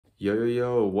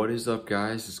Yo, what is up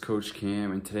guys? It's Coach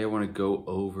Cam, and today I want to go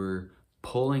over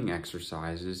pulling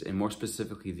exercises and more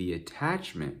specifically the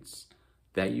attachments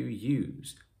that you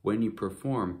use when you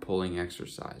perform pulling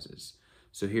exercises.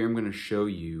 So here I'm going to show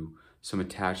you some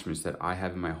attachments that I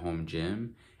have in my home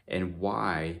gym and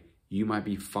why you might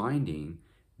be finding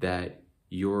that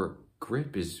your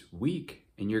grip is weak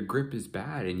and your grip is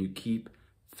bad and you keep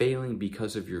failing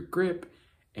because of your grip,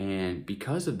 and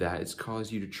because of that it's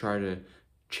caused you to try to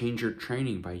change your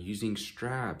training by using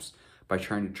straps, by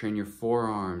trying to train your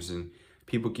forearms, and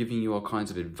people giving you all kinds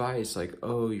of advice like,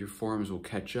 oh, your forearms will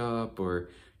catch up, or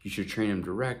you should train them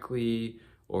directly,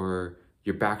 or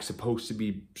your back's supposed to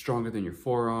be stronger than your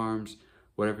forearms,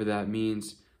 whatever that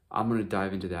means. I'm gonna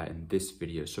dive into that in this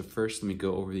video. So first, let me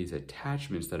go over these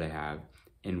attachments that I have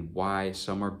and why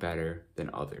some are better than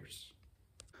others.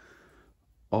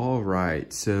 All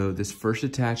right, so this first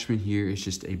attachment here is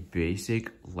just a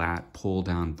basic lat pull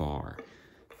down bar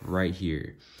right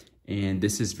here. And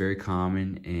this is very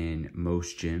common in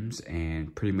most gyms,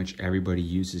 and pretty much everybody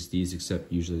uses these,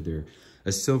 except usually they're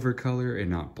a silver color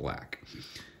and not black.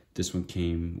 This one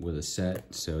came with a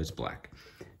set, so it's black.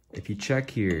 If you check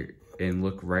here and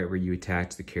look right where you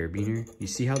attach the carabiner, you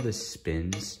see how this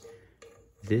spins?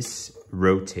 This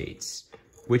rotates.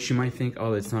 Which you might think,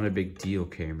 oh, that's not a big deal,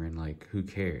 Cameron, like, who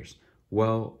cares?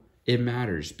 Well, it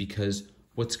matters, because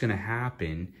what's gonna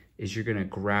happen is you're gonna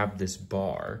grab this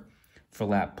bar for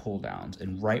lat pull downs,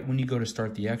 and right when you go to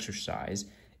start the exercise,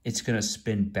 it's gonna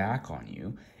spin back on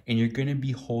you, and you're gonna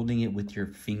be holding it with your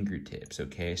fingertips,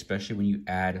 okay? Especially when you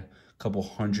add a couple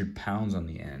 100 pounds on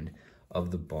the end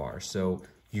of the bar. So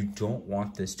you don't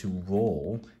want this to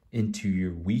roll into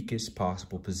your weakest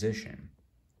possible position.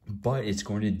 But it's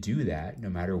going to do that no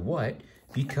matter what,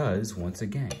 because once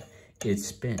again, it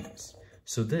spins.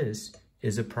 So this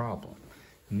is a problem.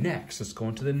 Next, let's go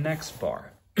into the next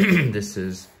bar. This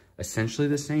is essentially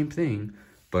the same thing,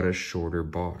 but a shorter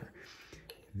bar.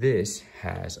 This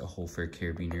has a hole for a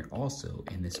carabiner also,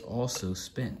 and this also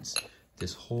spins.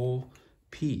 This whole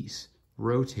piece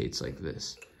rotates like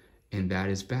this, and that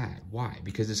is bad. Why?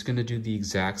 Because it's gonna do the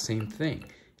exact same thing.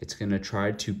 It's gonna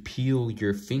try to peel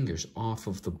your fingers off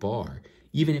of the bar.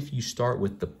 Even if you start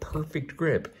with the perfect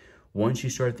grip, once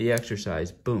you start the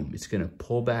exercise, boom, it's gonna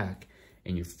pull back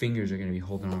and your fingers are gonna be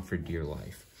holding on for dear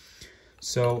life.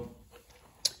 So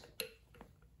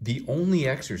the only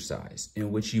exercise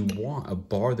in which you want a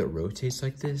bar that rotates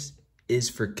like this is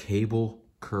for cable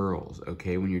curls,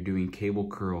 okay? When you're doing cable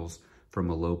curls from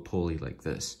a low pulley like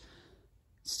this,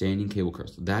 standing cable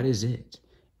curls, that is it.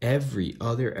 Every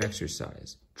other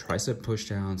exercise, tricep push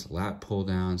downs, lat pull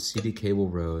downs, seated cable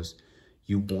rows,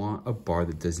 you want a bar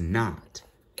that does not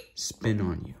spin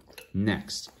on you.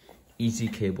 Next, easy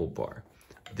cable bar.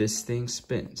 This thing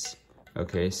spins,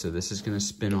 okay? So this is gonna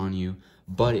spin on you,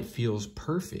 but it feels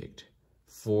perfect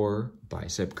for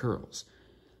bicep curls.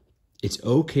 It's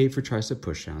okay for tricep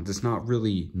push downs. It's not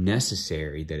really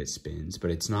necessary that it spins,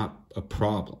 but it's not a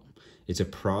problem. It's a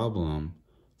problem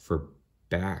for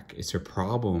back. It's a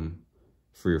problem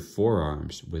for your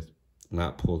forearms with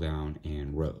lat pull down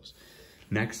and rows.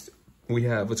 Next, we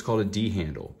have what's called a D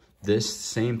handle. This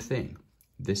same thing.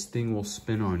 This thing will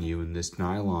spin on you, and this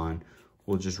nylon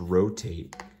will just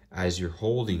rotate as you're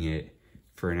holding it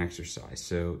for an exercise.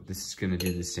 So this is gonna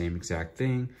do the same exact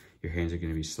thing. Your hands are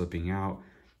gonna be slipping out.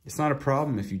 It's not a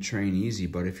problem if you train easy,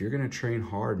 but if you're gonna train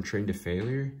hard and train to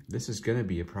failure, this is gonna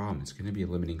be a problem. It's gonna be a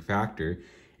limiting factor.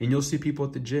 And you'll see people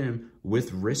at the gym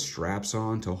with wrist straps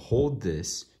on to hold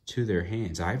this to their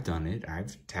hands. I've done it.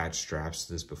 I've attached straps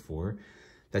to this before.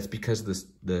 That's because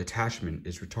the attachment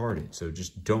is retarded. So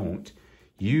just don't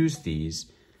use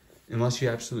these unless you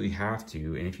absolutely have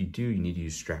to. And if you do, you need to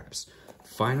use straps.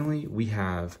 Finally, we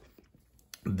have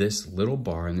this little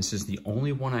bar, and this is the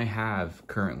only one I have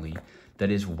currently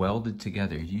that is welded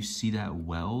together. You see that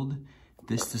weld?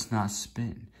 This does not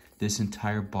spin. This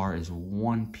entire bar is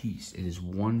one piece. It is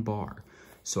one bar.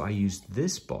 So I use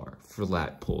this bar for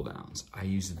lat pull downs. I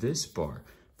use this bar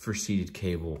for seated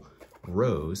cable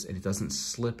rows, and it doesn't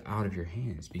slip out of your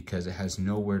hands because it has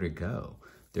nowhere to go.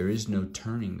 There is no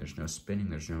turning, there's no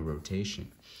spinning, there's no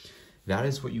rotation. That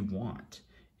is what you want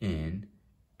in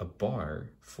a bar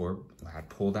for lat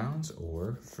pull downs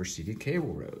or for seated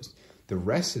cable rows. The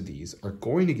rest of these are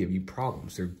going to give you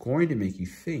problems. They're going to make you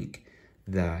think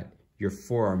that your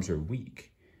forearms are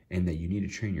weak and that you need to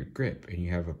train your grip and you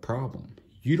have a problem.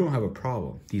 You don't have a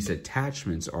problem. These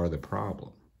attachments are the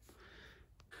problem.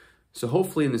 So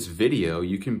hopefully in this video,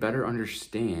 you can better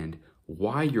understand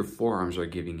why your forearms are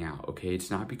giving out, okay?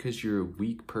 It's not because you're a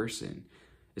weak person.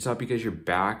 It's not because your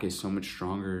back is so much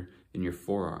stronger in your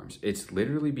forearms. It's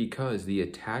literally because the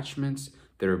attachments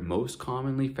that are most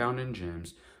commonly found in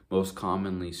gyms, most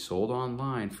commonly sold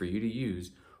online for you to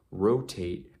use,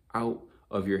 rotate out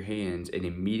of your hands and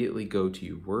immediately go to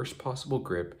your worst possible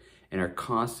grip and are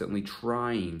constantly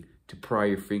trying to pry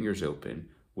your fingers open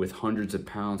with hundreds of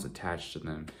pounds attached to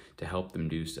them to help them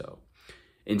do so.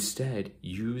 Instead,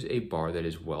 use a bar that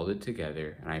is welded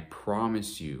together, and I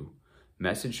promise you,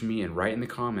 message me and write in the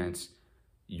comments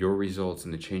your results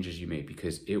and the changes you make,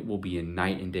 because it will be a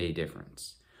night and day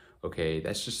difference. Okay,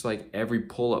 that's just like every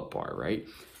pull-up bar, right?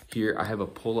 Here, I have a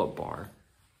pull-up bar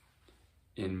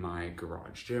in my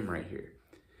garage gym right here.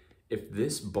 If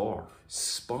this bar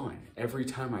spun every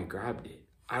time I grabbed it,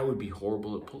 I would be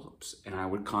horrible at pull-ups and I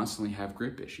would constantly have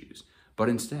grip issues. But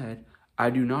instead, I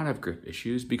do not have grip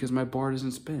issues because my bar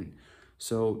doesn't spin.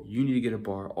 So you need to get a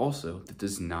bar also that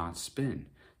does not spin.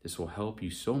 This will help you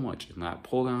so much in lat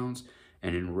pull downs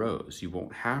and in rows. You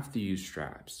won't have to use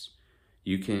straps.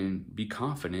 You can be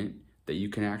confident that you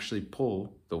can actually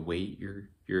pull the weight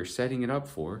you're setting it up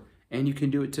for, and you can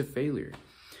do it to failure.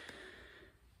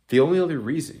 The only other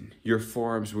reason your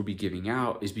forearms will be giving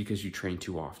out is because you train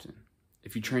too often.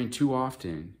 If you train too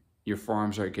often, your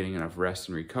forearms aren't getting enough rest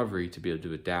and recovery to be able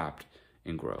to adapt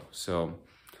and grow. So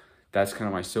that's kind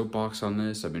of my soapbox on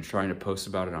this. I've been trying to post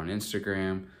about it on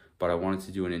Instagram, but I wanted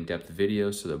to do an in-depth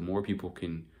video so that more people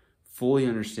can fully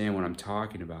understand what I'm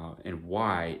talking about and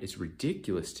why it's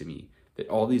ridiculous to me that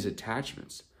all these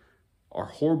attachments are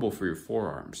horrible for your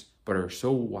forearms, but are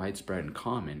so widespread and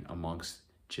common amongst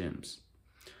gyms.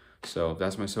 So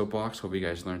that's my soapbox. Hope you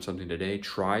guys learned something today.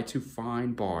 Try to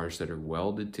find bars that are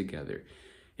welded together.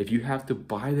 If you have to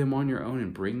buy them on your own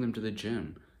and bring them to the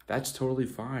gym, that's totally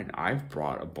fine. I've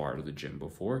brought a bar to the gym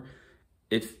before.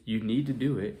 If you need to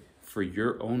do it for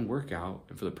your own workout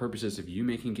and for the purposes of you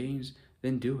making gains,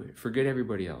 then do it. Forget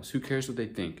everybody else. Who cares what they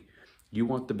think? You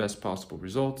want the best possible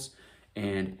results,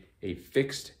 and a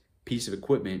fixed piece of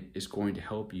equipment is going to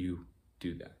help you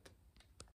do that.